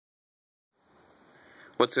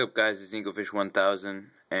What's up, guys? It's EagleFish1000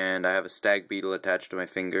 and I have a stag beetle attached to my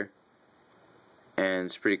finger, and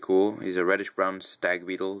it's pretty cool. He's a reddish-brown stag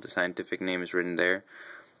beetle. The scientific name is written there.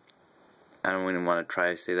 I don't even want to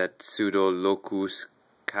try to say that. Pseudolocus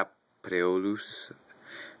carpreolus.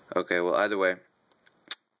 Okay, well, either way,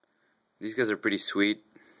 these guys are pretty sweet.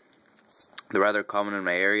 They're rather common in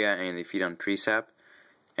my area and they feed on tree sap,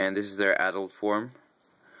 and this is their adult form.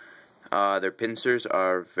 Their pincers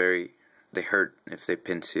are they hurt if they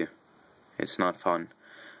pinch you. It's not fun.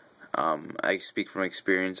 I speak from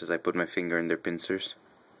experience as I put my finger in their pincers.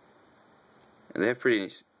 And they have pretty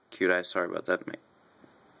cute eyes. Sorry about that. My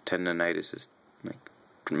tendonitis is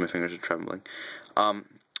my fingers are trembling.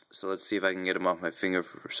 So let's see if I can get them off my finger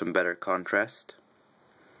for some better contrast.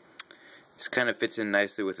 This kind of fits in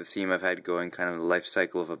nicely with the theme I've had going, kind of the life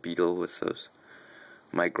cycle of a beetle, with those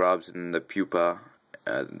microbes and the pupa,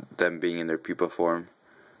 them being in their pupa form.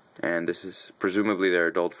 And this is presumably their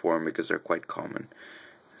adult form because they're quite common.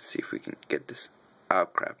 Let's see if we can get this. Oh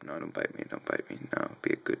crap, no, don't bite me, don't bite me. No,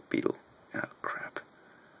 be a good beetle. Oh crap.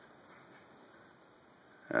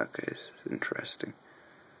 Okay, this is interesting.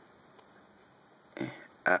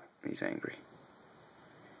 He's angry.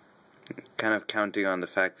 I'm kind of counting on the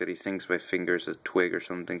fact that he thinks my finger's a twig or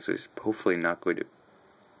something, so he's hopefully not going to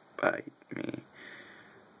bite me.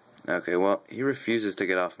 Okay, well, he refuses to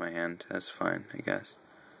get off my hand. That's fine, I guess.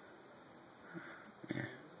 Yeah.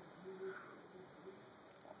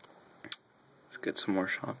 Let's get some more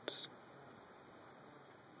shots.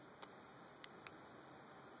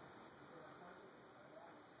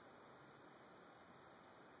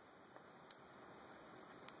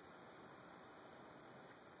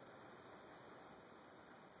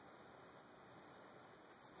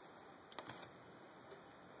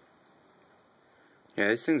 Yeah,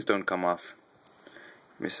 these things don't come off.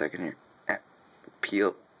 Give me a second here.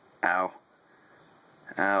 Peel. Ow.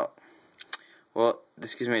 Ow. Well,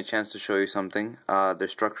 this gives me a chance to show you something. The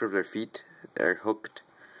structure of their feet, they're hooked.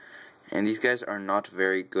 And these guys are not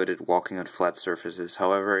very good at walking on flat surfaces.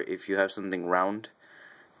 However, if you have something round,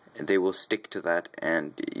 they will stick to that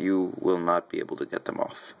and you will not be able to get them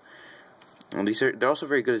off. And they're also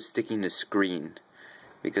very good at sticking to screen,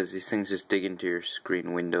 because these things just dig into your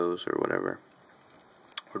screen windows or whatever,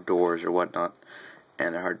 or doors or whatnot,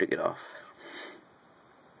 and they're hard to get off.